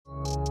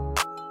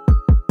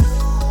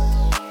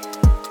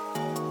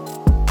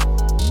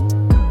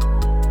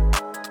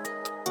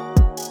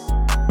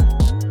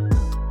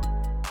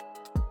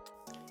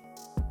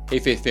Hey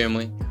Faith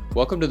family,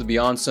 welcome to the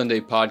Beyond Sunday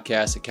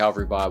podcast at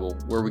Calvary Bible,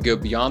 where we go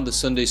beyond the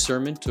Sunday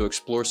sermon to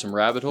explore some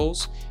rabbit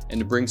holes and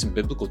to bring some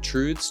biblical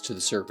truths to the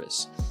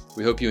surface.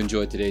 We hope you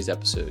enjoyed today's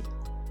episode.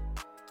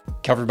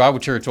 Calvary Bible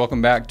Church,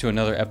 welcome back to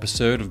another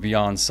episode of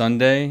Beyond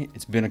Sunday.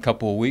 It's been a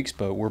couple of weeks,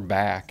 but we're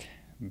back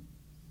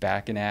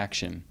in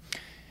action.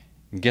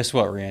 And guess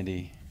what,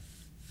 Randy?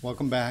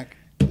 Welcome back.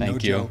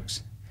 Thank you.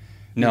 Jokes.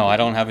 No, I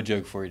don't have a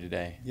joke for you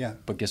today. Yeah.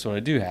 But guess what I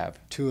do have?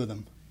 2 of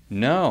them.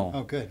 No.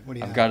 Oh, good. What do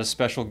you have? I've got a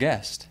special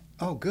guest.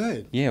 Oh,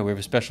 good. Yeah, we have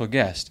a special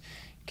guest.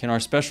 Can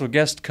our special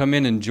guest come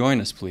in and join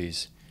us,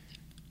 please?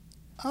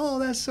 Oh,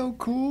 that's so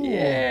cool.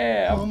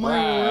 Yeah. Oh, my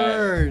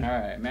word. All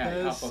right,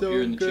 Maddie, That's hop up so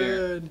here in the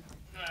good.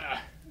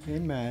 chair. Hey,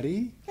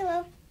 Maddie.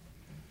 Hello.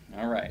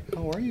 All right.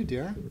 How are you,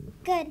 dear?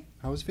 Good.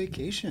 How was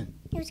vacation?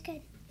 It was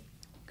good.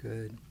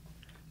 Good.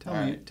 All Tell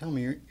right.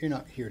 me, you're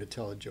not here to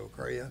tell a joke,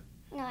 are you?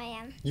 No, I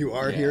am. You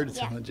are Yeah. here to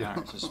Yeah. tell a joke. All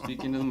right, so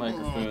speak into the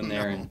microphone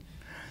there no. and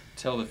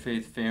tell the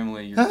Faith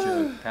family your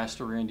joke.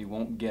 Pastor Randy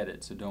won't get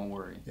it, so don't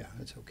worry. Yeah,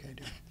 that's okay,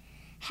 dear.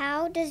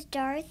 How does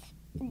Darth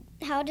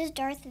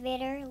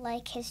Vader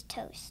like his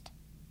toast?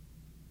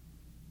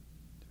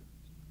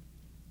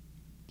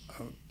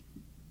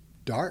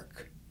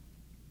 Dark.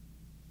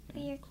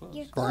 You're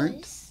Close. Burnt?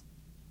 close.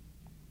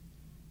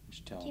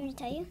 Just tell Do you want me to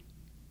tell you?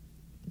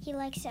 He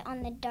likes it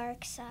on the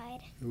dark side.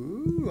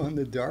 Ooh, on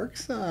the dark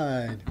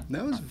side.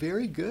 That was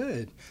very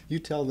good. You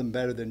tell them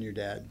better than your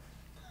dad.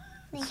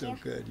 Thank So you.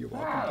 good. You're I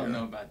welcome, don't know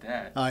dear. about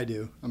that. I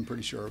do. I'm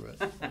pretty sure of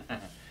it.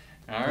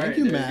 All right,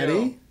 you, there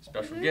Maddie. go.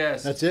 Special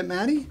guest. That's it,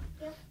 Maddie?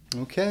 Yep.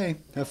 Okay.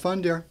 Have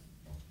fun, dear.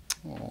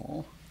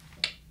 Oh,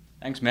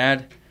 Thanks,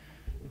 Mad.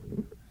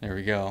 There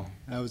we go.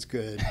 that was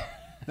good.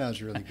 That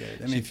was really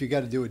good. I mean, if you got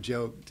to do a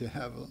joke to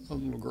have a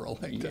little girl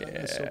like that,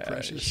 that's so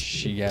precious.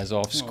 She has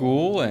off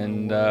school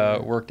and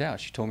worked out.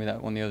 She told me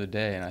that one the other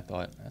day, and I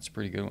thought, that's a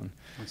pretty good one.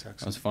 That's That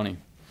was excellent.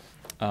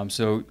 funny.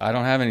 So I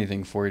don't have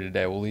anything for you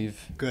today. We'll leave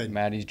Good.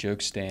 Maddie's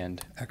joke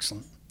stand.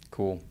 Excellent.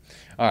 Cool.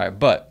 All right,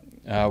 but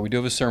we do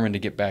have a sermon to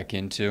get back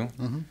into.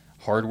 Mhm.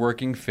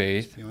 Hardworking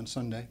faith. See you on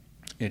Sunday.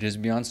 It is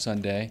Beyond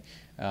Sunday.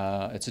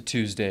 It's a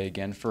Tuesday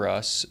again for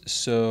us.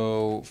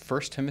 So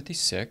 1 Timothy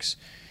 6,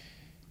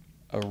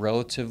 a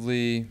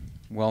relatively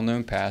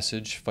well-known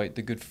passage, fight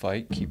the good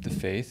fight, keep the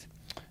faith.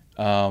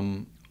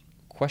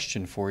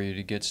 Question for you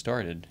to get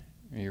started.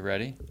 Are you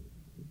ready?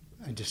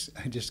 I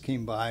just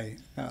came by.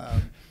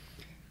 I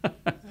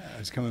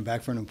was coming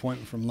back for an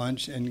appointment from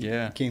lunch and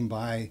Yeah. came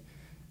by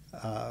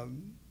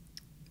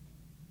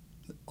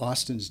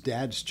Austin's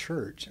dad's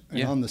church. And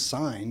Yeah. on the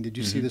sign, did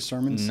you see the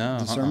sermon? No,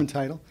 The sermon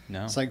title?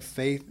 No. It's like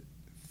faith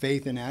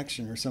in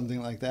action or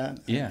something like that.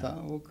 And Yeah. I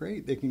thought, well,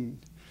 great.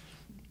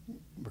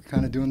 We're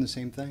kind of doing the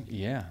same thing.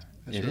 Yeah,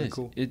 That's it really is.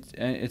 cool.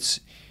 It's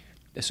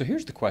so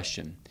here's the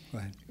question. Go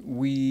ahead.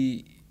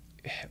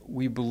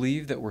 We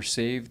believe that we're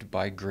saved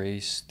by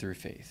grace through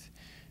faith,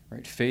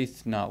 right?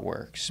 Faith, not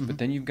works. But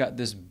then you've got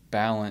this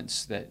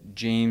balance that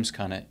James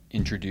kind of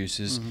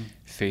introduces.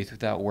 Faith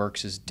without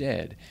works is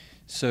dead.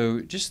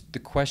 So just the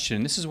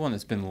question, this is one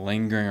that's been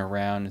lingering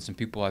around, and some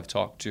people I've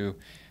talked to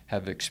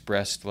have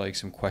expressed like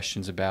some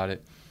questions about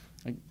it.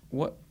 Like,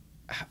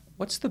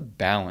 what's the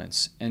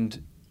balance?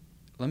 And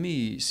let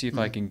me see if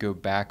I can go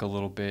back a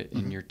little bit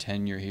in your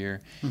tenure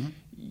here.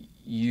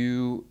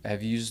 You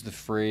have used the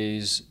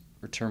phrase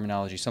or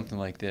terminology, something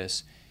like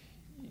this: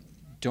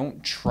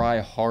 don't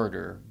try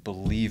harder,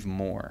 believe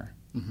more.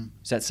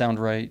 Does that sound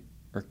right?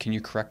 Or can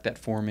you correct that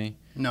for me?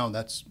 No,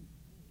 that's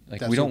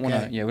We don't want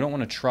okay. to. Yeah, we don't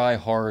want to try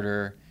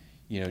harder.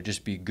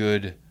 Just be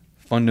good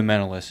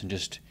fundamentalists and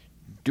just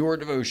do our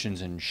devotions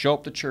and show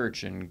up to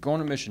church and go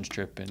on a missions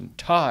trip and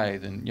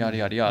tithe and yada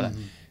yada yada.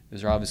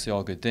 Those are obviously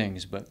all good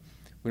things, but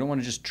we don't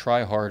want to just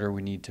try harder.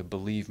 We need to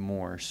believe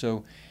more.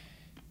 So,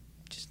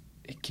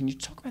 can you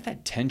talk about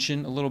that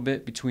tension a little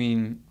bit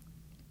between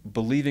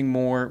believing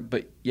more,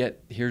 but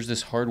yet here's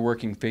this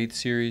hardworking faith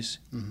series?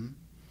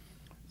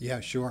 Yeah,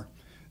 sure.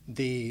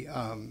 The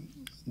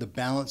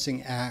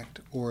balancing act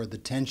or the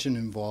tension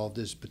involved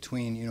is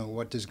between,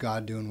 what does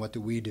God do and what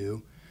do we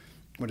do?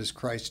 What does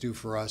Christ do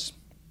for us?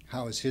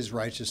 How is his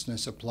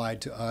righteousness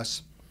applied to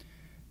us?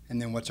 And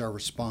then what's our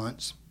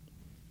response?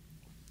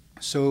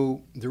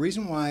 So the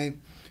reason why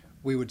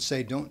we would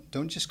say don't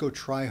just go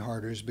try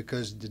harder is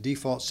because the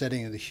default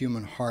setting of the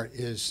human heart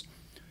is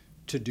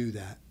to do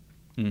that.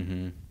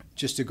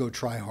 Just to go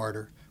try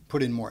harder,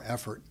 put in more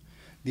effort.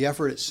 The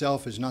effort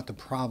itself is not the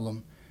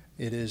problem.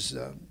 It is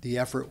the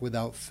effort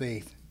without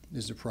faith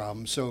is the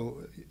problem.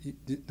 So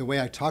the way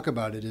I talk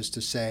about it is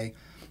to say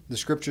the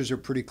scriptures are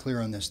pretty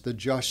clear on this. The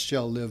just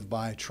shall live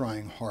by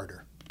trying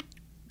harder.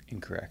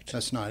 Incorrect.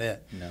 That's not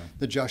it. No.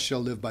 The just shall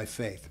live by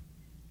faith.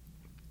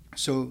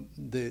 So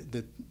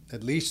the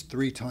at least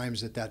 3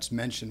 times that's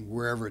mentioned,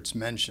 wherever it's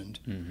mentioned,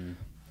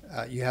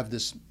 you have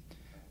this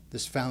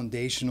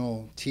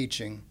foundational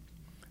teaching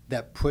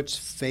that puts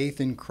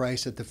faith in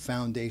Christ at the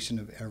foundation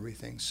of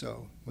everything.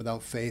 So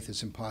without faith,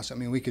 it's impossible. I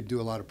mean, we could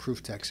do a lot of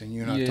proof texting.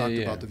 You and I talked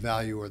about the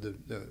value or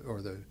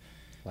the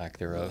lack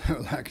thereof.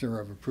 lack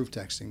thereof of proof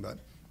texting. But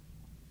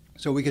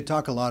So we could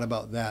talk a lot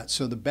about that.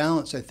 So the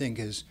balance, I think,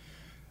 is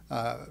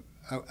I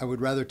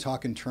would rather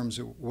talk in terms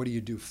of what do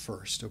you do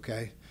first,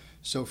 okay?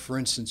 So for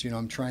instance,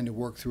 I'm trying to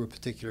work through a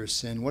particular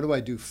sin. What do I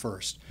do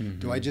first? Mm-hmm.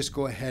 Do I just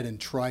go ahead and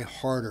try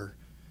harder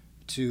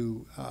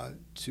to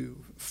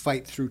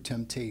fight through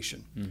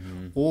temptation?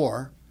 Mm-hmm.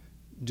 Or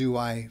do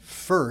I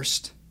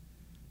first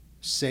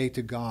say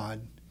to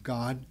God,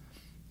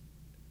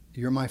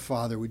 you're my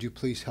Father. Would you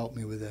please help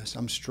me with this?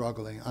 I'm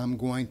struggling. I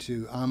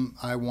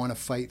want to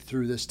fight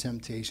through this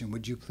temptation.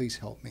 Would you please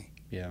help me?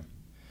 Yeah.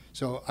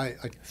 So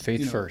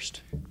faith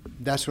first.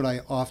 That's what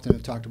I often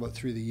have talked about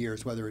through the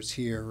years, whether it's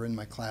here or in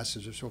my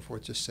classes or so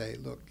forth, to say,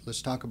 look,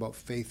 let's talk about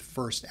faith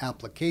first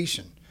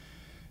application.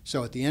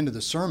 So at the end of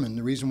the sermon,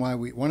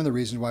 one of the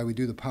reasons why we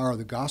do the power of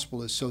the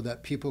gospel is so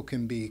that people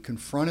can be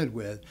confronted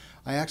with,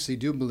 I actually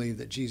do believe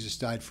that Jesus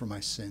died for my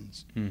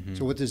sins. Mm-hmm.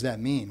 So what does that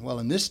mean? Well,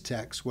 in this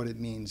text, what it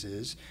means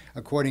is,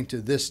 according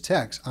to this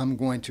text, I'm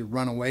going to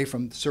run away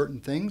from certain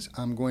things.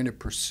 I'm going to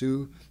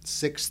pursue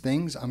 6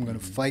 things. I'm going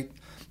to fight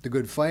the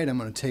good fight. I'm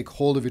going to take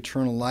hold of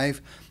eternal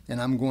life,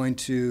 and I'm going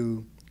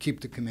to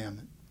keep the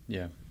commandment.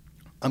 Yeah.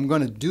 I'm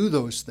going to do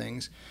those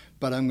things,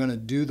 but I'm going to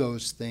do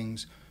those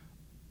things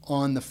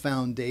on the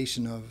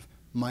foundation of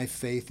my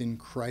faith in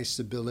Christ's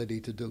ability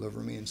to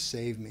deliver me and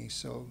save me.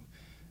 So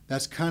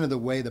that's kind of the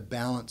way the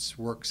balance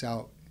works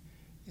out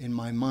in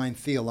my mind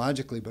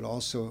theologically, but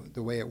also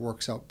the way it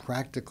works out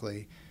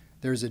practically.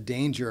 There's a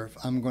danger if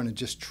I'm going to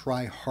just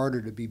try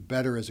harder to be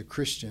better as a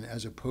Christian,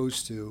 as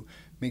opposed to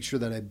make sure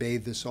that I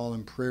bathe this all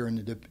in prayer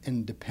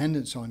and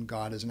dependence on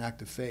God as an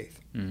act of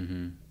faith.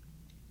 Mm-hmm.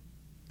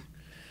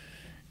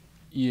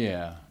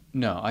 Yeah.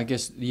 No, I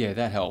guess,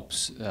 that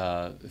helps.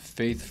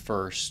 Faith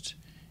first,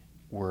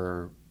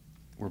 we're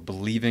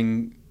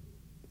believing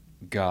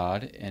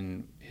God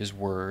and His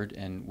Word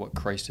and what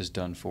Christ has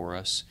done for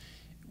us,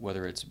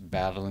 whether it's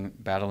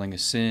battling a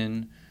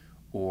sin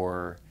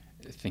or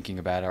thinking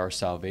about our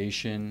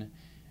salvation.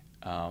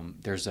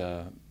 There's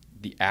the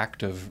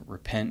act of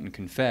repent and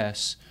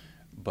confess,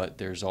 but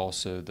there's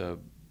also the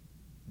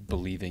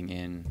believing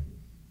in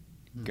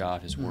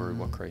God, His Word,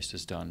 what Christ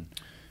has done.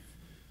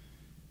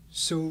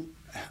 So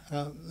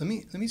let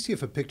me see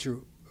if a picture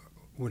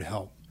would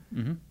help.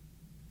 Mm-hmm.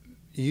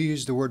 You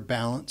used the word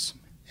balance,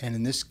 and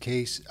in this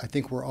case, I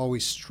think we're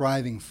always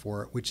striving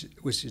for it,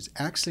 which is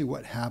actually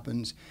what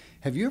happens.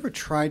 Have you ever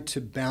tried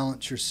to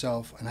balance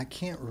yourself? And I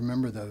can't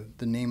remember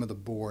the name of the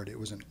board. It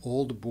was an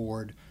old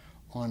board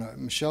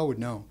Michelle would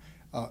know,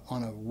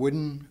 on a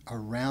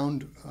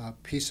round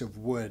piece of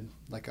wood,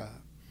 like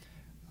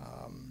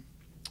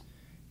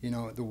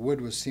the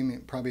wood was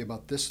probably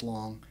about this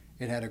long.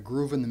 It had a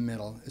groove in the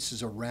middle. This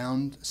is a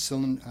round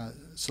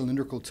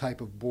cylindrical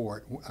type of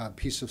board, a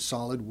piece of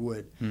solid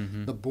wood.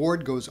 Mm-hmm. The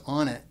board goes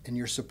on it, and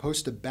you're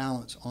supposed to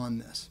balance on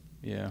this.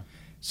 Yeah.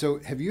 So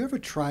have you ever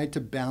tried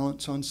to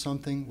balance on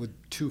something with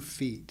 2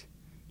 feet?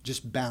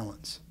 Just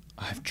balance.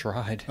 I've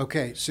tried.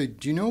 Okay, so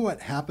do you know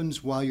what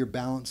happens while you're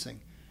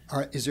balancing?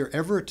 Is there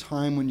ever a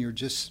time when you're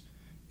just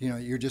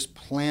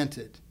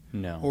planted?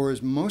 No. Or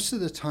is most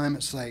of the time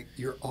it's like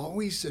you're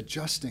always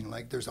adjusting,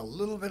 like there's a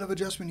little bit of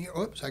adjustment here.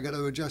 Oops, I got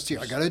to adjust here.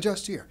 I got to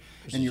adjust here.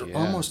 And you're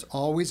almost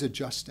always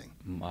adjusting.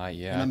 And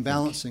I'm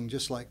balancing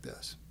just like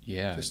this.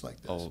 Yeah. Just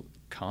like this. Oh,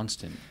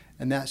 constant.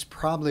 And that's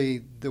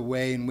probably the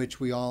way in which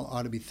we all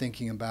ought to be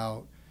thinking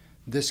about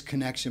this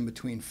connection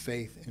between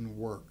faith and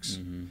works.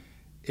 Mm-hmm.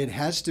 It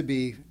has to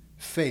be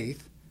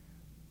faith,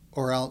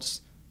 or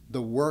else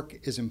the work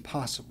is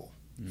impossible,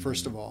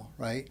 first of all,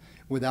 right?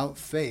 Without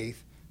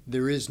faith,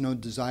 there is no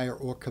desire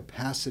or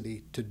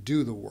capacity to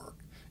do the work.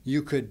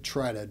 You could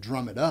try to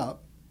drum it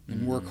up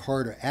and work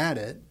harder at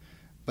it,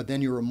 but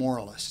then you're a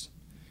moralist.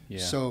 Yeah.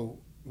 So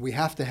we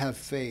have to have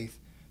faith,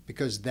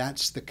 because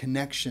that's the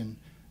connection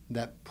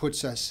that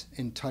puts us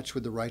in touch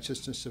with the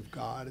righteousness of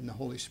God and the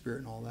Holy Spirit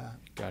and all that.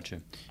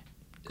 Gotcha.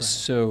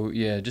 So,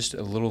 just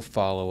a little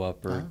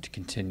follow-up to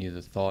continue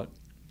the thought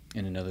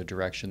in another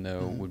direction,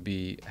 though, would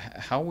be,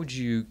 how would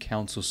you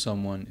counsel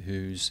someone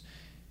who's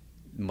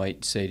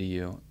might say to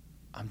you,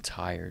 I'm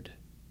tired.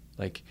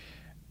 Like,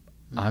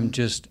 I'm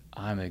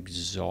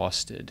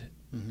exhausted.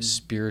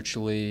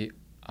 Spiritually,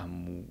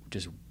 I'm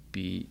just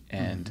beat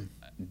and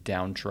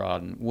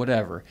downtrodden,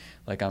 whatever.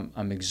 Like,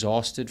 I'm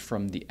exhausted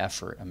from the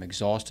effort. I'm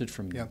exhausted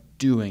from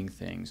doing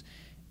things.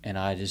 And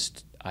I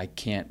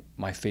can't,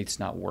 my faith's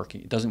not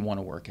working. It doesn't want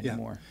to work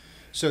anymore.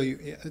 So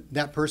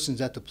that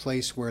person's at the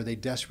place where they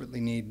desperately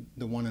need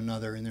the one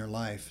another in their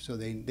life. So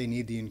they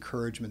need the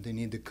encouragement. They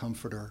need the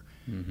comforter.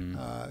 They do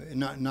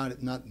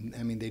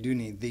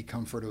need the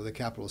comforter with a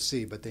capital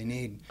C, but they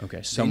need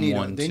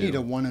someone. They need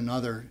a one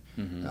another.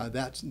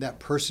 That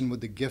person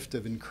with the gift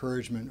of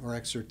encouragement or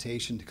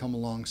exhortation to come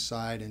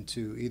alongside and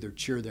to either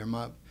cheer them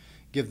up,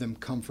 give them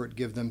comfort,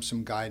 give them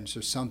some guidance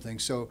or something.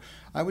 So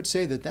I would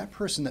say that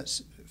person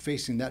that's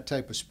facing that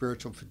type of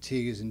spiritual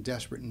fatigue is in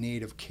desperate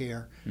need of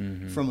care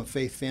from a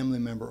faith family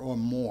member or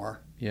more.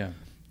 Yeah.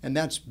 And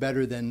that's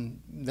better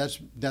than that's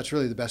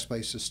really the best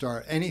place to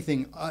start.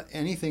 Anything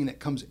that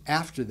comes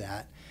after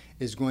that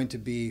is going to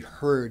be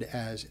heard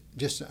as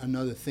just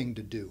another thing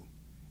to do.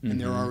 and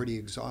they're already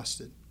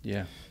exhausted.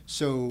 Yeah.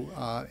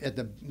 So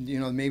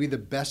maybe the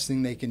best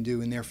thing they can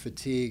do in their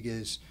fatigue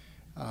is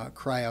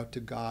cry out to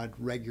God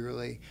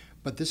regularly.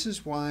 But this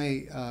is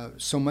why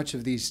so much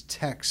of these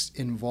texts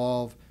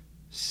involve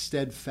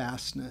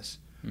steadfastness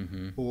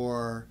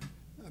or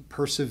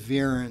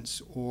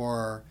perseverance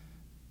or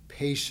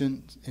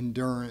patient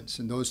endurance,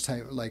 and those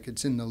type, like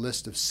it's in the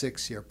list of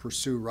 6 here: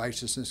 pursue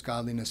righteousness,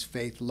 godliness,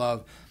 faith,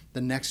 love.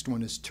 The next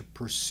one is to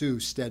pursue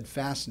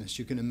steadfastness.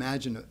 You can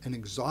imagine an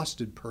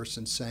exhausted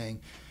person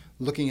saying,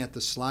 looking at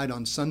the slide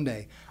on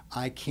Sunday,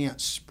 I can't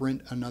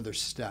sprint another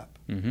step.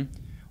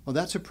 Well,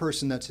 that's a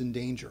person that's in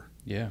danger.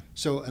 Yeah.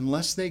 So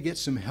unless they get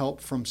some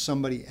help from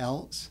somebody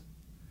else,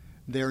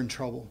 they're in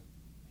trouble.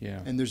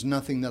 Yeah. And there's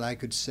nothing that I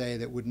could say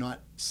that would not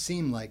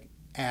seem like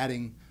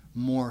adding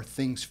more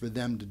things for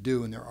them to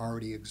do, and they're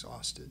already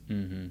exhausted.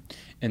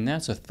 And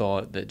that's a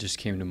thought that just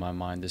came to my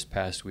mind this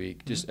past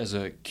week, just as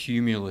a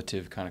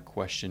cumulative kind of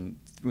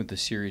question with the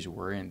series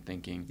we're in,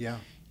 thinking,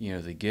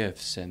 the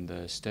gifts and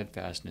the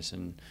steadfastness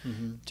and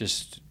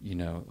just,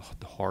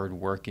 the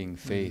hard-working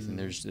faith. And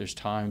there's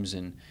times,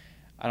 and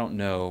I don't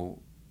know,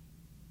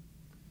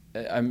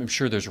 I'm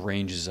sure there's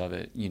ranges of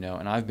it,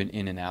 and I've been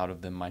in and out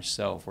of them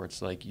myself, where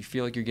it's like you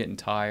feel like you're getting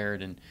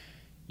tired, and,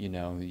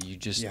 you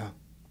just...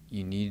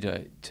 You need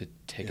to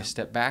take a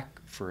step back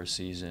for a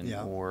season,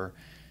 or,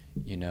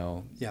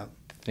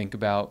 think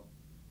about,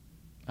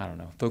 I don't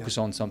know, focus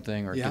on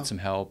something, or get some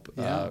help,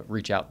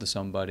 reach out to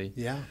somebody.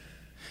 Yeah,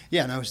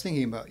 and I was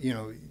thinking about,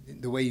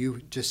 the way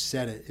you just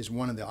said it is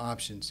one of the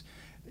options.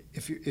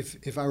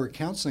 If I were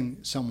counseling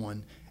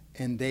someone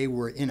and they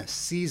were in a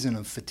season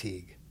of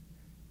fatigue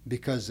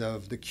because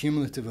of the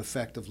cumulative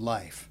effect of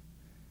life,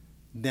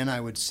 then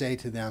I would say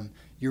to them,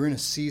 you're in a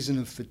season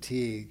of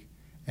fatigue,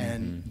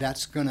 and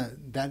that's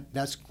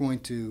going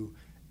to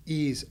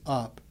ease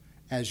up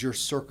as your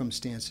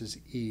circumstances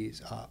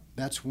ease up.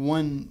 That's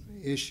one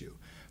issue.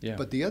 Yeah.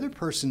 But the other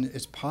person,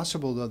 it's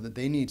possible, though, that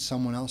they need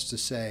someone else to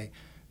say,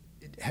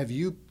 have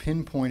you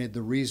pinpointed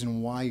the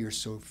reason why you're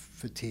so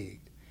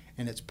fatigued?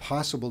 And it's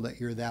possible that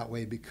you're that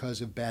way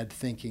because of bad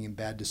thinking and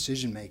bad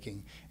decision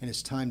making, and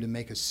it's time to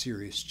make a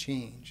serious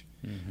change.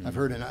 I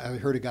heard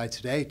a guy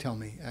today tell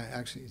me,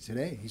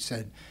 he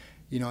said,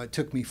 it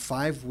took me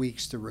 5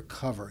 weeks to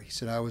recover. He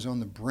said I was on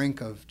the brink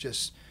of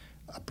just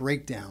a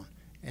breakdown,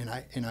 and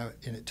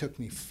it took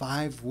me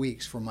 5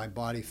 weeks for my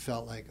body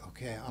felt like,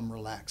 okay, I'm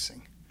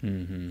relaxing.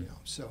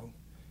 So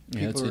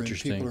people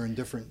are in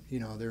different,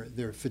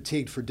 they're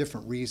fatigued for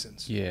different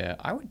reasons. Yeah,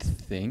 I would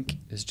think,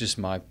 it's just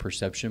my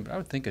perception, but I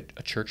would think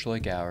a church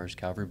like ours,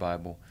 Calvary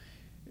Bible,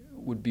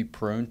 would be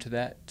prone to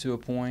that to a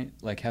point.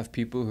 Like have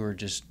people who are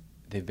just,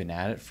 they've been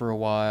at it for a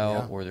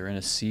while, or they're in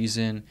a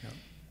season.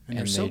 And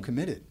they're so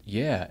committed.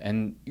 Yeah,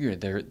 and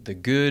they're the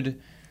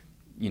good,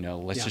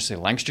 let's just say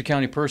Lancaster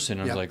County person.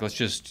 I was like, let's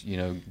just,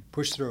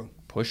 push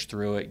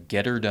through it,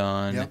 get her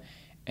done,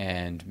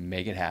 and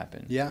make it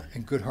happen. Yeah,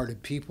 and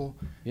good-hearted people.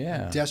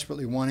 Yeah.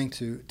 Desperately wanting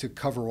to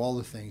cover all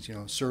the things,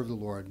 serve the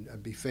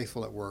Lord, be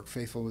faithful at work,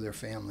 faithful with their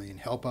family, and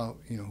help out,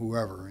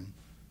 whoever.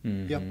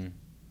 And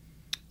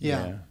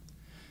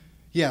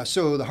Yeah,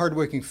 so the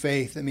hard-working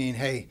faith, I mean,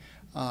 hey,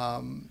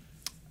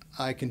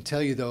 I can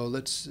tell you though,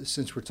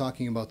 since we're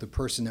talking about the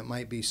person that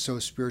might be so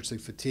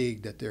spiritually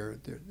fatigued that they're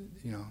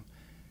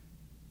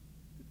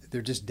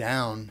just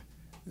down,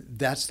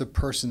 that's the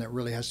person that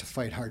really has to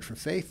fight hard for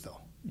faith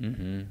though.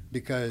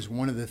 Because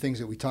one of the things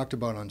that we talked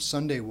about on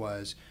Sunday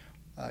was,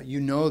 that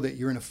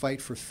you're in a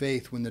fight for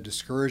faith when the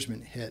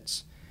discouragement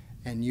hits,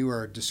 and you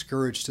are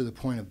discouraged to the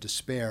point of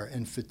despair,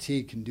 and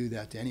fatigue can do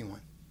that to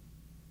anyone.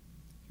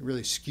 It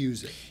really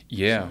skews it.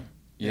 Yeah. So,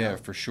 yeah,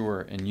 for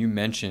sure. And you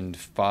mentioned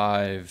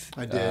 5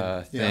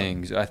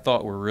 things I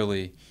thought were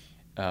really,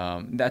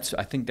 I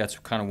think that's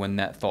kind of when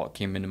that thought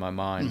came into my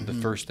mind. The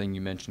first thing you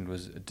mentioned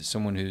was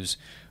someone who's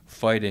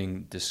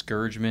fighting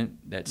discouragement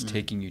that's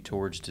taking you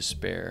towards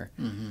despair.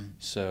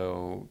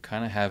 So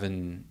kind of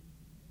having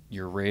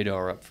your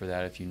radar up for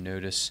that, if you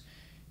notice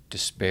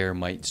despair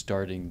might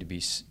starting to be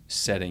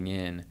setting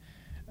in.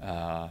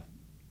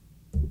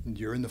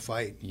 You're in the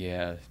fight.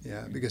 Yeah.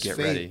 Yeah, because get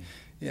faith, ready.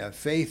 Yeah,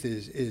 faith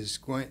is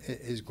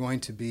going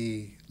to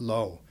be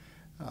low.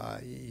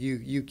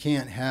 You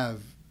can't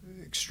have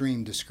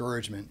extreme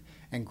discouragement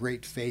and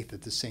great faith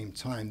at the same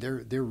time.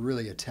 They're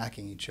really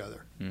attacking each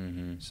other.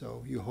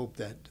 So you hope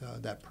that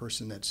that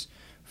person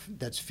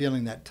that's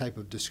feeling that type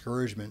of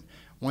discouragement,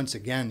 once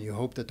again, you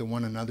hope that the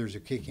one another's are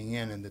kicking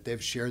in and that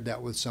they've shared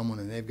that with someone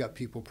and they've got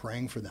people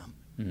praying for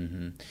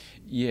them.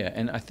 Yeah,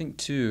 and I think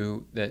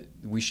too that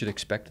we should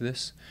expect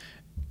this.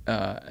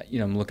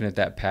 I'm looking at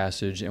that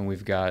passage, and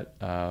we've got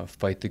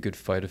fight the good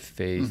fight of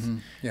faith.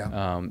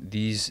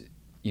 These,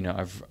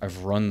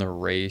 I've run the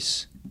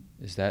race.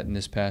 Is that in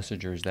this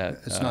passage, or is that?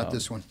 It's not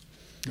this one.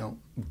 No.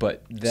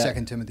 But that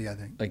 2 Timothy, I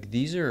think. Like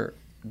these are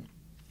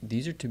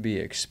to be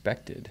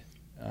expected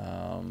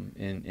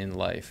in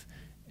life,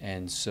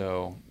 and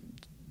so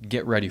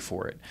get ready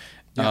for it.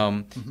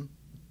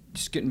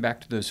 Just getting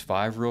back to those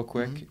 5 real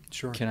quick.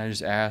 Sure. Can I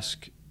just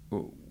ask,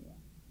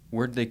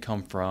 where did they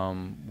come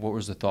from? What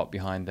was the thought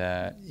behind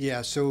that?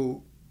 Yeah,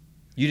 so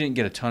you didn't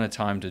get a ton of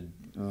time to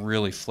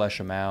really flesh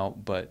them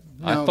out, but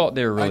no, I thought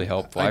they were really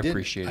helpful. I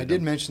appreciated them. I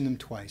did mention them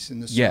twice in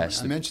the sermon.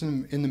 Yes. I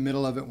mentioned them in the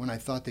middle of it when I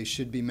thought they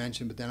should be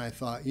mentioned, but then I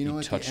thought, at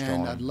the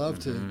end, I'd love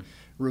to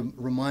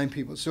remind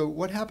people. So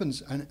what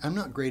happens, and I'm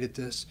not great at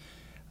this,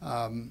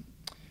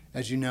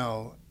 as you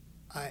know,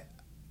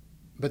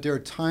 but there are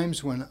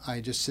times when I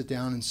just sit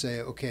down and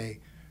say, okay,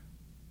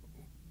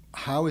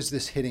 how is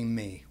this hitting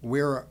me?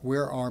 Where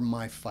are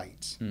my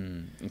fights?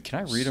 Can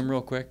I read them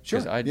real quick? Sure.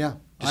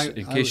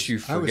 In case you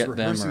forget them.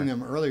 I was rehearsing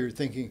them earlier,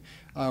 thinking,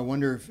 I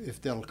wonder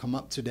if that'll come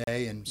up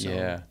today. And so,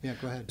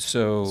 go ahead.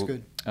 So,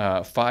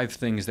 5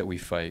 things that we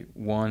fight.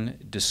 1,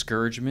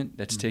 discouragement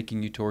that's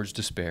taking you towards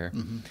despair.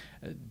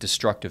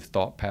 Destructive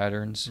thought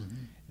patterns.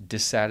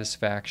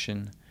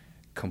 Dissatisfaction.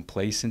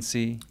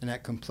 Complacency. And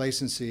that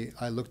complacency,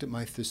 I looked at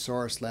my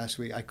thesaurus last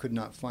week. I could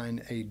not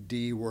find a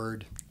D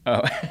word.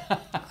 Oh.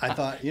 I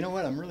thought, you know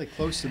what? I'm really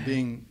close to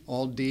being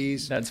all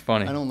D's. That's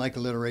funny. I don't like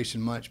alliteration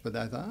much, but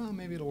I thought,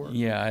 maybe it'll work.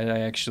 Yeah,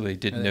 I actually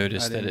did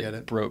notice that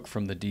it broke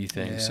from the D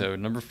thing. Yeah. So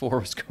number 4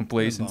 was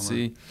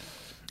complacency.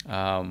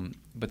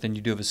 But then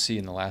you do have a C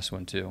in the last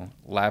one too.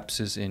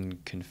 Lapses in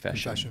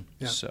confession.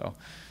 Yeah. So,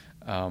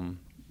 I'll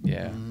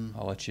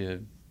let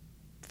you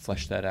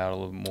flesh that out a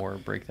little more,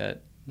 break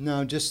that.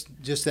 No, just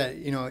that,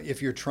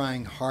 if you're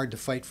trying hard to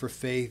fight for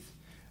faith,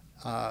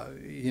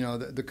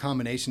 the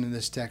combination in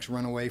this text,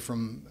 run away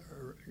from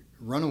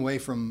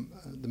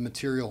the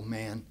material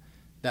man,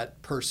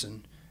 that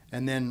person,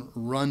 and then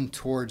run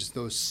towards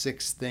those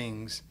 6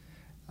 things,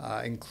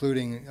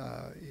 including,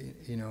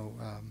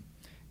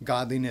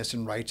 godliness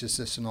and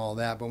righteousness and all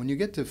that. But when you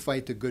get to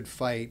fight the good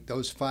fight,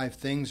 those 5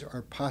 things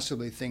are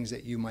possibly things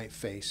that you might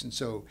face. And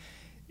so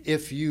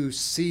if you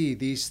see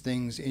these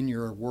things in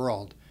your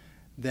world,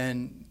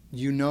 then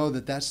you know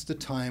that that's the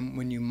time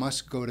when you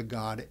must go to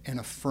God and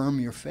affirm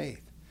your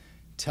faith.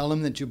 Tell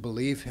him that you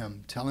believe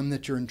him. Tell him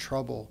that you're in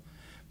trouble.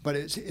 But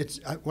it's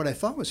what I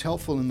thought was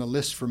helpful in the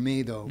list for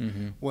me, though,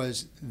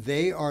 was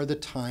they are the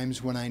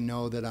times when I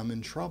know that I'm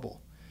in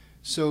trouble.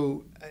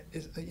 So,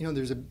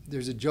 there's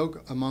a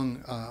joke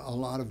among a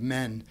lot of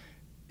men.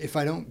 If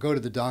I don't go to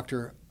the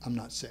doctor, I'm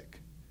not sick.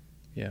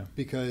 Yeah.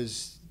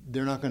 Because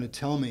they're not going to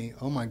tell me,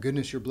 oh my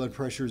goodness, your blood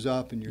pressure's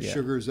up and your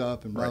sugar's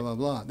up and blah, blah,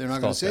 blah. They're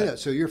not going to say that.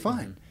 So you're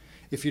fine.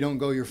 If you don't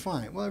go, you're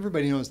fine. Well,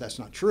 everybody knows that's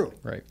not true.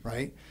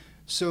 Right?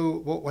 So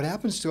what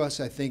happens to us,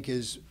 I think,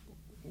 is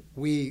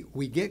we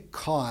get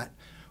caught.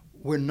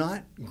 We're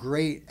not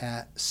great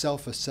at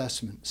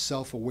self-assessment,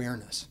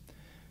 self-awareness.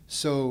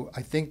 So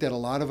I think that a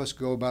lot of us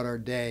go about our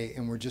day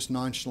and we're just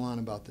nonchalant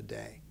about the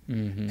day.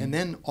 And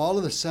then all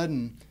of a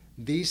sudden,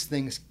 these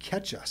things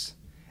catch us.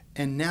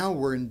 And now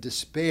we're in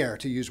despair,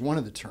 to use one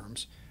of the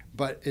terms,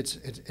 but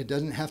it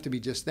doesn't have to be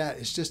just that.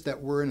 It's just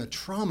that we're in a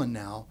trauma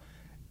now,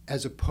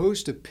 as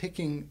opposed to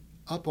picking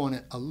up on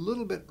it a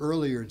little bit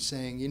earlier and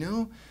saying,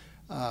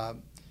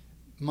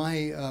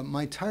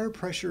 my tire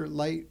pressure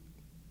light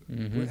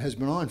has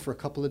been on for a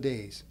couple of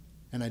days,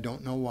 and I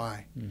don't know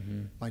why.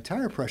 My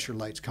tire pressure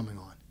light's coming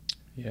on.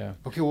 Yeah.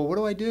 Okay, well, what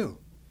do I do?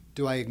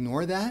 Do I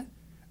ignore that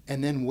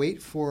and then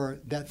wait for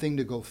that thing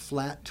to go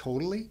flat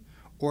totally?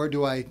 Or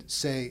do I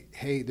say,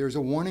 hey, there's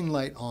a warning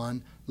light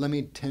on, let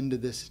me tend to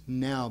this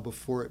now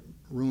before it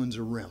ruins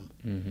a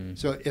rim?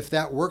 So if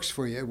that works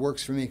for you, it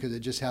works for me because it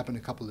just happened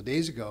a couple of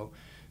days ago.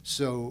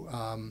 So,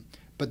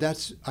 but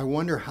I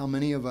wonder how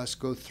many of us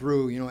go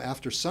through,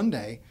 after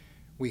Sunday,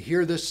 we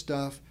hear this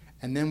stuff,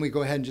 and then we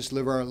go ahead and just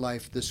live our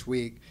life this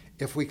week.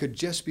 If we could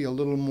just be a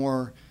little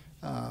more,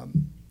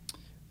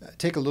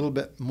 take a little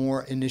bit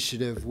more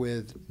initiative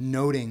with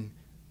noting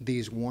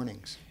these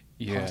warnings.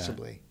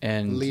 Possibly,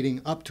 and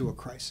leading up to a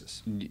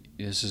crisis.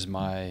 This is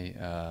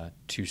my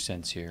 2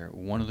 cents here.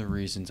 One of the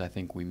reasons I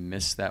think we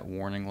miss that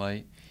warning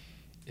light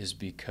is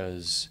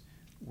because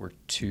we're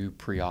too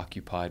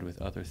preoccupied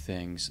with other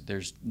things.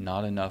 There's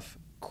not enough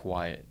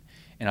quiet.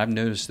 And I've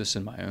noticed this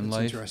in my own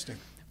life. Interesting.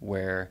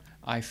 Where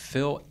I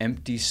fill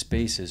empty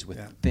spaces with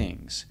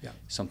things,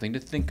 something to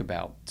think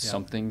about,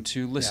 something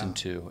to listen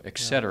to,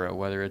 etc.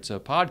 Whether it's a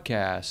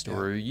podcast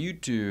or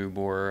YouTube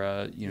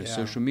or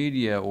social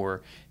media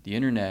or the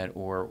internet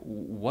or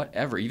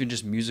whatever, even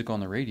just music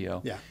on the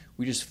radio.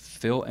 We just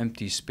fill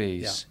empty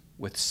space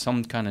with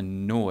some kind of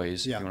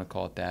noise, if you want to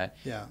call it that,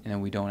 and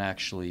then we don't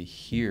actually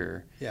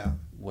hear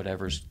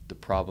whatever's the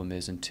problem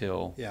is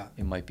until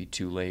it might be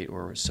too late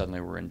or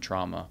suddenly we're in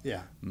trauma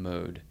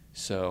mode.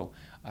 So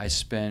I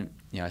spent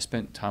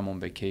time on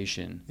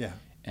vacation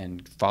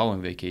and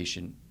following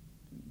vacation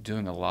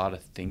doing a lot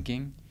of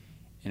thinking,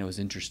 and it was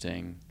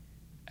interesting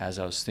as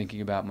I was thinking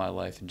about my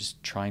life and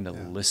just trying to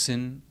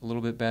listen a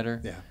little bit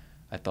better.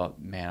 I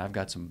thought, man, I've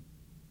got some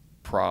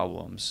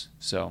problems.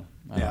 So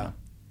I don't know.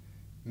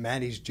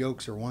 Maddie's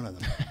jokes are one of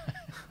them.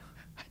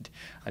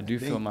 I do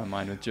fill my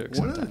mind with jokes.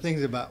 One of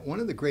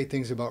the great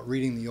things about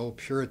reading the old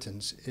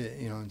Puritans,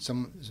 and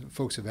some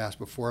folks have asked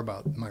before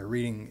about my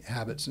reading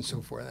habits and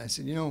so forth. I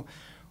said,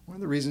 one of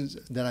the reasons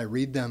that I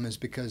read them is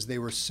because they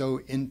were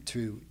so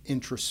into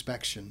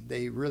introspection.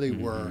 They really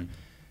were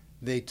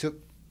they took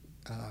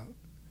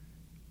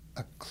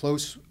a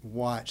close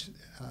watch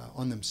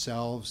on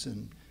themselves,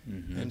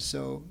 and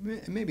so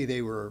maybe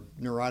they were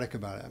neurotic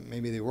about it.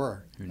 Maybe they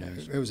were. Who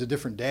knows? It was a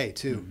different day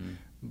too.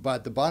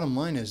 But the bottom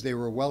line is they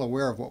were well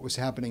aware of what was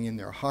happening in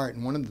their heart.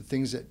 And one of the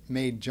things that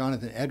made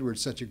Jonathan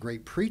Edwards such a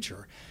great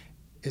preacher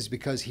is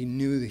because he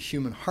knew the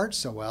human heart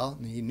so well.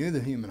 And he knew the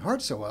human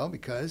heart so well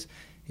because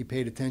he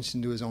paid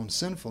attention to his own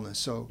sinfulness.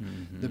 So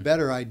the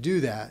better I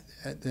do that,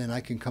 then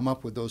I can come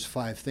up with those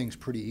 5 things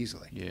pretty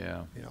easily.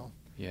 Yeah. You know,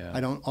 Yeah.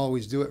 I don't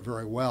always do it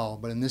very well,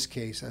 but in this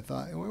case, I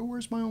thought, well,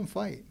 where's my own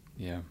fight?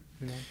 Yeah.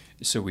 You know?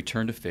 So we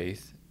turn to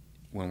faith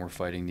when we're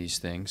fighting these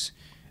things.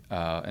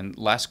 And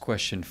last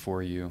question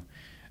for you.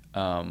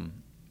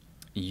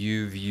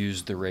 You've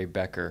used the Ray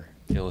Becker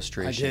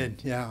illustration. I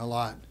did, yeah, a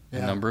lot. A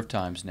Yeah. number of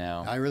times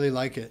now. I really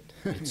like it.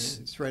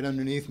 It's right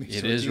underneath me.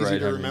 It so is it's easy right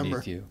to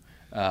underneath remember. you.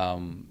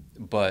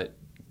 But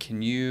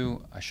can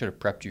you, I should have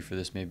prepped you for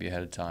this maybe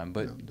ahead of time,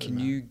 but No, doesn't can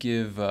matter. you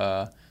give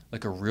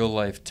like a real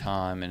life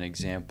time, an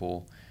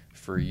example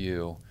for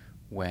you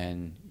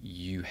when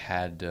you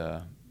had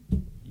to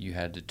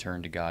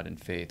turn to God in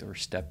faith or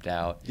stepped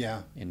out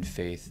Yeah. in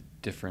faith?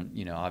 Different,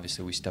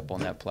 obviously we step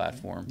on that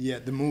platform. Yeah,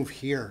 the move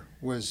here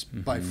was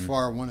by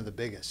far one of the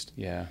biggest.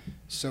 Yeah.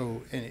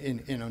 So,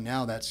 and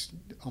now that's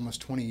almost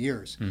 20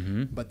 years.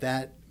 Mm-hmm. But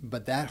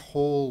that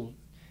whole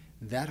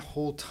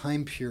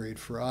time period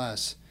for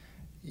us,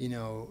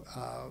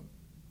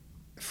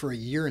 for a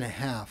year and a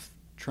half,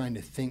 trying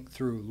to think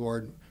through,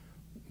 Lord,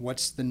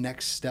 what's the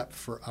next step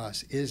for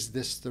us? Is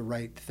this the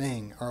right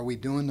thing? Are we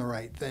doing the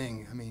right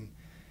thing? I mean,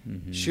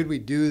 should we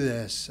do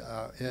this?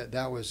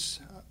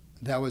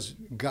 That was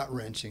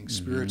gut-wrenching,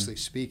 spiritually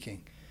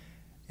speaking.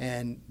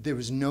 And there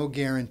was no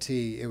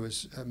guarantee. It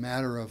was a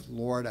matter of,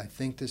 Lord, I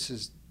think this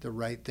is the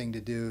right thing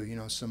to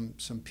do.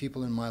 Some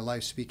people in my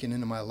life speaking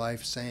into my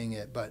life saying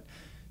it, but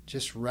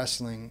just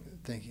wrestling,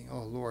 thinking,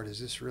 oh, Lord, is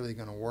this really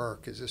going to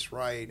work? Is this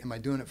right? Am I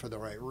doing it for the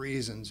right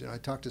reasons? I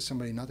talked to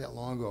somebody not that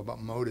long ago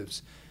about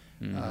motives.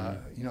 How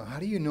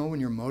do you know when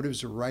your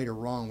motives are right or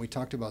wrong? We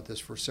talked about this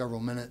for several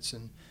minutes,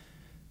 and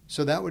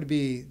so that would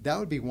be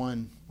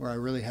one where I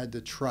really had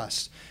to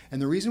trust.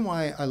 And the reason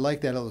why I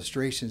like that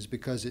illustration is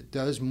because it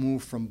does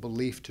move from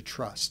belief to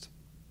trust.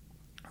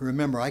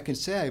 Remember, I can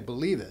say I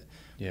believe it,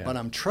 but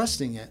I'm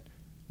trusting it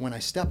when I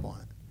step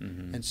on it.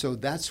 And so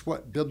that's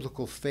what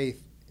biblical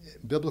faith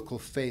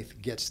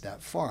gets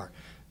that far.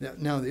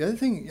 Now the other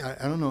thing,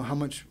 I don't know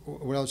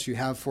what else you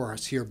have for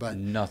us here, but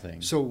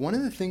nothing. So one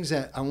of the things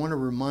that I want to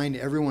remind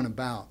everyone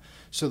about,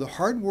 so the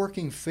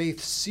Hardworking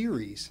Faith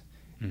series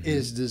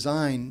is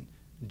designed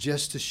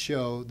just to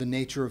show the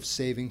nature of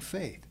saving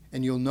faith.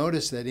 And you'll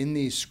notice that in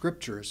these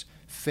scriptures,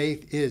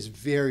 faith is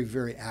very,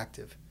 very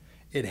active.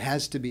 It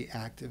has to be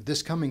active.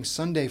 This coming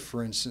Sunday,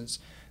 for instance,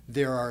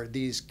 there are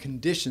these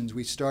conditions.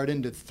 We start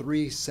into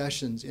 3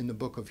 sessions in the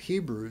book of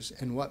Hebrews,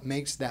 and what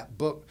makes that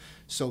book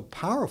so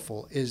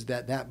powerful is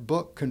that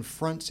book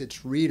confronts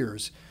its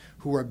readers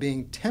who are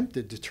being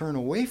tempted to turn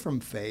away from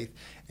faith,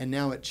 and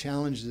now it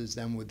challenges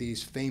them with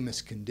these famous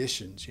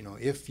conditions,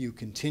 if you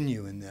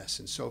continue in this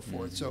and so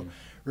forth. So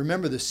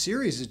remember, the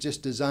series is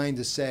just designed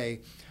to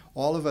say,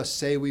 all of us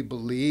say we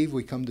believe,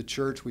 we come to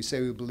church, we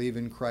say we believe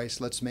in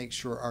Christ, let's make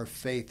sure our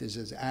faith is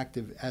as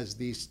active as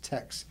these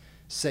texts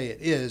say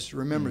it is.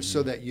 Remember,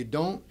 so that you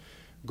don't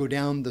go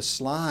down the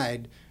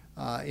slide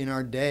in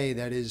our day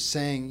that is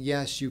saying,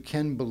 yes, you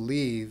can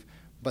believe,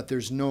 but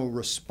there's no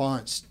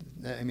response.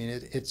 I mean,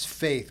 it's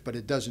faith, but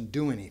it doesn't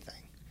do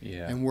anything.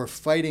 Yeah. And we're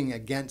fighting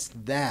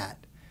against that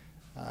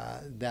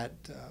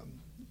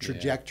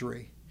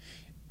trajectory.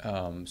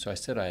 So I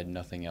said I had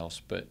nothing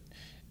else, but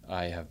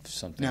I have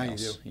something now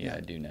else. You do. Yeah, I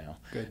do now.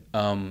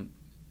 Good.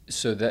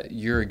 So that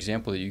your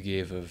example that you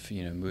gave of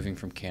moving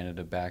from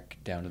Canada back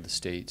down to the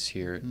States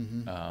here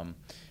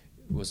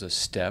was a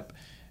step,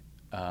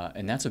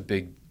 and that's a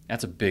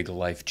big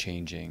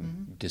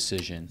life-changing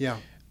decision. Yeah.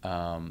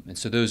 And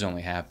so those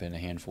only happen a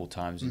handful of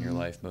times in your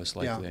life, most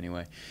likely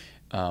anyway.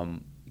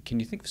 Can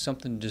you think of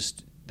something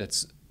just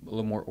that's a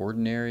little more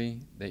ordinary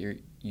that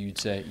you'd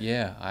say,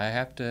 yeah, I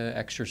have to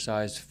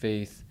exercise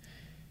faith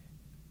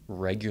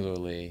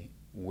regularly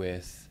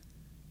with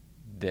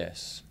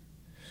this?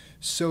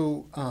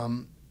 So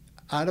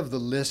out of the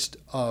list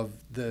of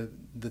the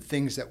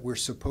things that we're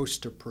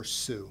supposed to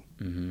pursue,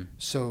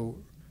 so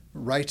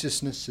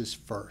righteousness is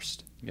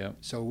first. Yep.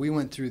 So we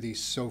went through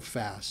these so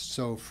fast.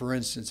 So for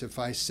instance, if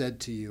I said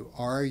to you,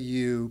 are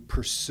you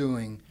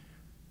pursuing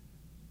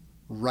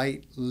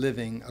right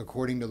living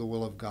according to the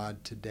will of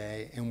God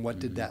today, and what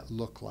did that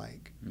look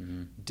like?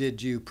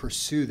 Did you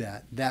pursue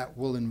that? That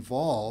will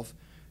involve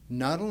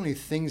not only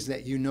things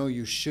that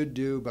you should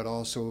do, but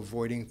also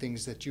avoiding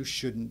things that you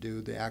shouldn't do,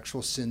 the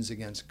actual sins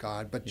against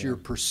God. But you're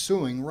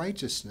pursuing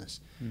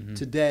righteousness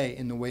today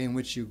in the way in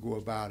which you go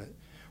about it.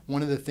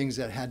 One of the things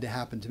that had to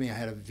happen to me, I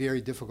had a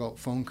very difficult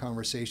phone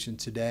conversation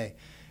today,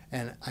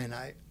 and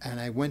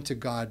I went to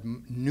God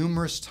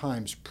numerous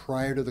times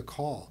prior to the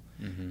call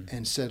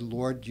and said,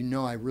 Lord,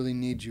 I really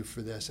need you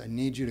for this. I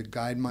need you to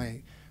guide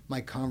my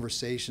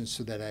conversation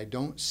so that I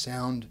don't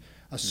sound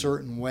a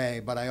certain way,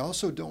 but I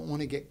also don't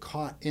want to get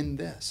caught in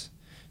this.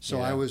 So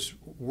Yeah. I was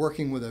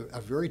working with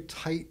a very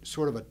tight,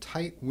 sort of a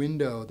tight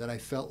window that I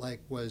felt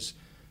like was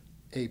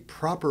a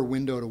proper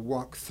window to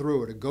walk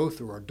through or to go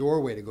through, or a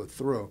doorway to go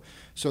through.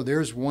 So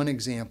there's one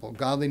example.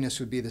 Godliness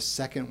would be the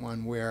second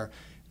one, where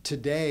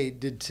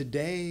did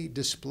today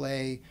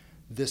display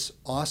this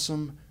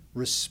awesome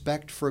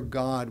respect for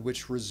God,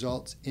 which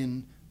results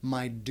in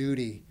my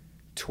duty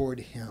toward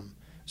Him.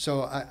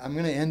 So I'm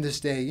going to end this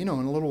day, in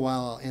a little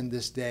while I'll end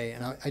this day,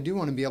 and I do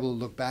want to be able to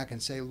look back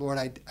and say, Lord,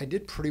 I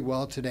did pretty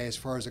well today as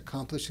far as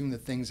accomplishing the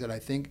things that I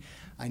think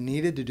I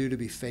needed to do to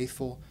be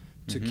faithful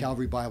to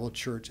Calvary Bible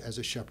Church as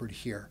a shepherd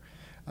here.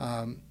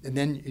 And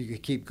then you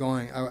could keep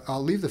going.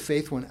 I'll leave the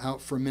faith one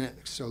out for a minute.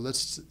 So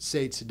let's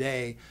say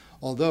today,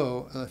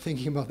 although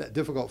thinking about that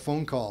difficult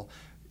phone call,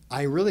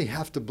 I really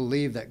have to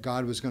believe that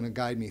God was going to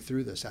guide me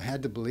through this. I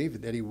had to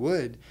believe that He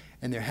would,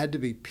 and there had to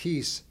be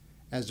peace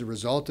as a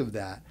result of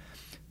that.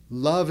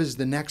 Love is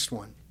the next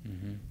one.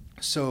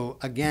 So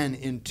again,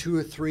 in 2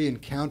 or 3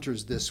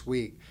 encounters this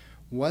week,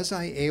 was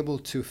I able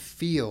to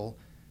feel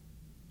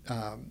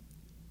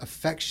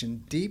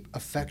affection, deep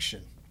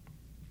affection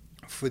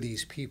for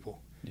these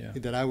people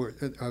that I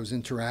was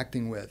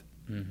interacting with?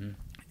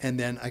 And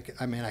then I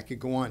could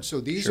go on. So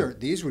these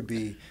would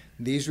be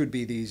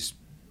these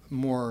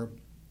more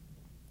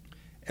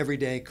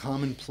everyday,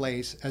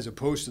 commonplace, as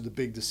opposed to the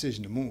big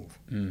decision to move.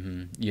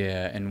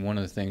 Yeah, and one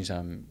of the things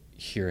I'm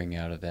hearing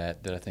out of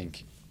that I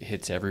think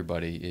hits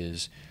everybody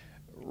is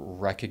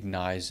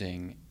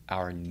recognizing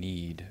our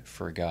need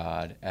for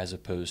God, as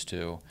opposed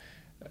to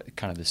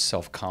kind of the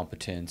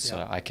self-competence.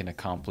 I can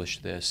accomplish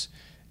this,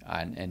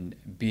 and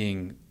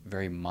being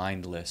very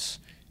mindless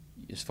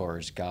as far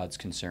as God's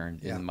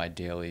concerned in my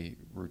daily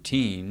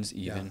routines,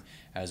 even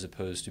as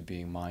opposed to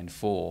being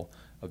mindful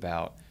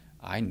about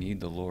I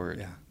need the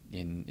Lord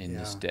in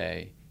this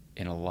day,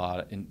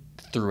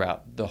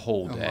 throughout the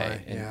whole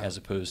day, as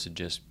opposed to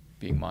just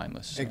being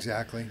mindless. So.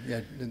 Exactly.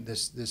 Yeah.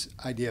 This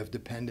idea of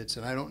dependence,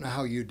 and I don't know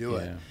how you do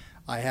it.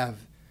 I have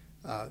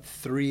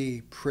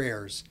 3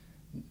 prayers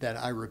that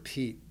I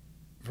repeat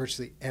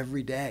virtually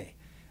every day,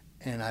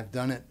 and I've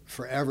done it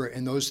forever.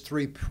 And those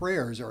 3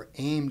 prayers are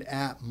aimed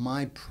at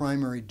my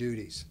primary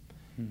duties.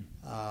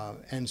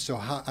 And so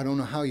I don't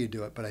know how you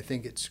do it, but I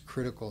think it's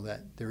critical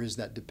that there is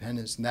that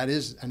dependence, and that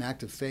is an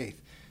act of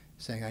faith,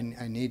 saying,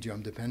 I need you,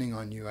 I'm depending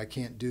on you, I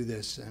can't do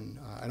this, and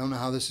I don't know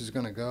how this is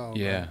going to go.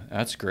 Yeah,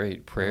 that's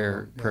great.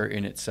 Prayer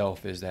in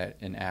itself is that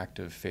an act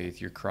of faith.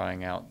 You're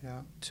crying out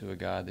to a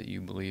God that you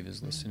believe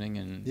is listening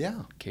and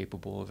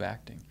capable of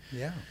acting.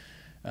 Yeah.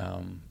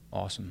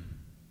 Awesome.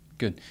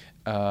 Good.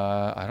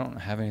 I don't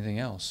have anything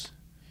else.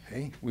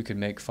 Hey. We could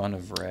make fun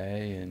of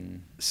Ray,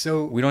 and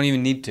so we don't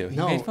even need to. He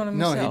made fun of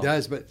himself. No, he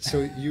does, but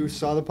so you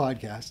saw the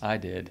podcast. I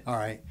did. All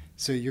right.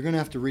 So you're going to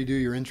have to redo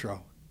your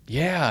intro.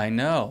 Yeah, I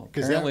know.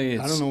 Apparently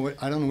I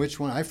don't know which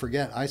one. I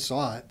forget. I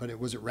saw it, but it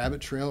was Rabbit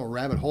Trail or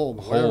Rabbit Hole,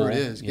 whatever it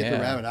is. Get the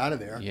rabbit out of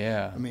there.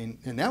 Yeah. I mean,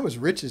 and that was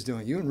Rich's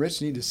doing. You and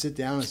Rich need to sit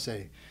down and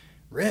say,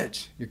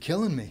 Rich, you're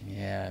killing me.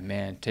 Yeah,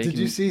 man. Did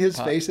you see his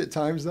face at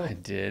times, though? I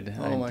did.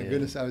 Oh, my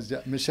goodness.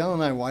 Michelle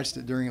and I watched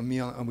it during a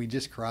meal, and we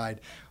just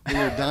cried.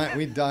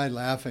 We died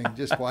laughing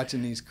just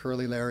watching these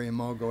Curly, Larry, and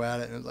Mo go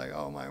at it. And it was like,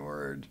 oh, my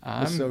word.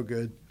 It was so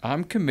good.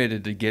 I'm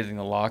committed to getting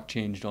the lock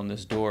changed on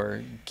this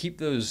door. Keep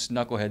those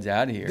knuckleheads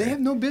out of here. They have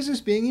no business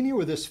being in here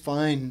with this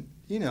fine,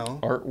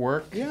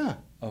 artwork. Yeah.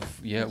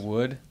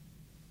 Wood.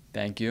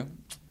 Thank you.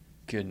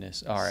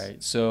 Goodness. All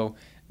right. So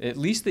at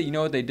least that, you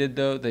know what they did,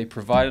 though? They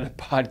provided a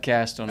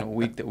podcast on a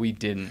week that we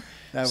didn't.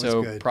 That was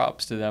good.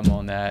 Props to them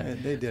on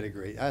that. They did a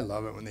great. I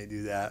love it when they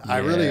do that. Yeah. I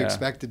really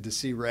expected to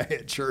see Ray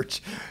at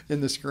church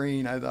in the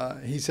screen. I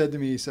thought he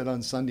said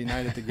on Sunday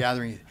night at the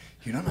gathering,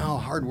 you don't know how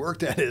hard work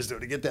that is, though,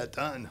 to get that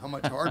done. How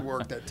much hard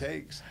work that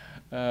takes.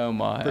 Oh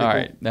my! Pretty All cool.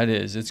 right, that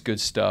is. It's good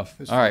stuff.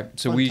 It's all right,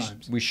 so we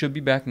should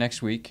be back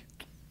next week,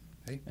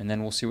 and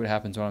then we'll see what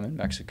happens when I'm in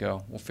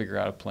Mexico. We'll figure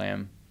out a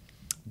plan,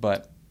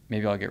 but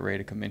maybe I'll get Ray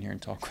to come in here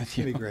and talk with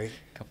you. That'd be great.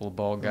 A couple of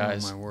bald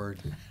guys. Oh my word.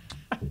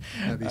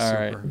 That'd be All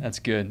super. right, that's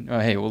good.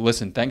 Hey, well,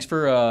 listen, thanks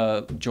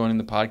for joining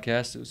the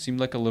podcast. It seemed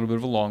like a little bit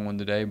of a long one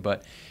today,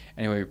 but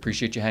anyway, we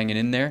appreciate you hanging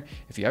in there.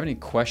 If you have any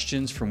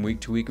questions from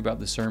week to week about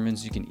the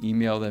sermons, you can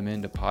email them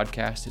into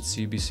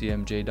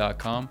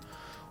podcast@cbcmj.com.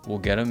 We'll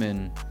get them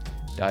and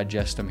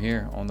digest them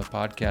here on the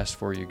podcast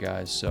for you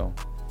guys. So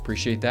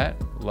appreciate that.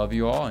 Love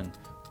you all, and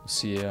we'll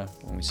see you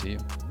when we see you.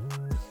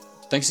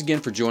 Thanks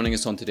again for joining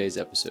us on today's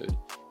episode.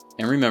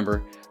 And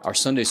remember, our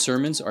Sunday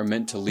sermons are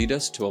meant to lead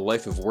us to a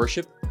life of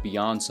worship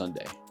beyond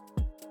Sunday.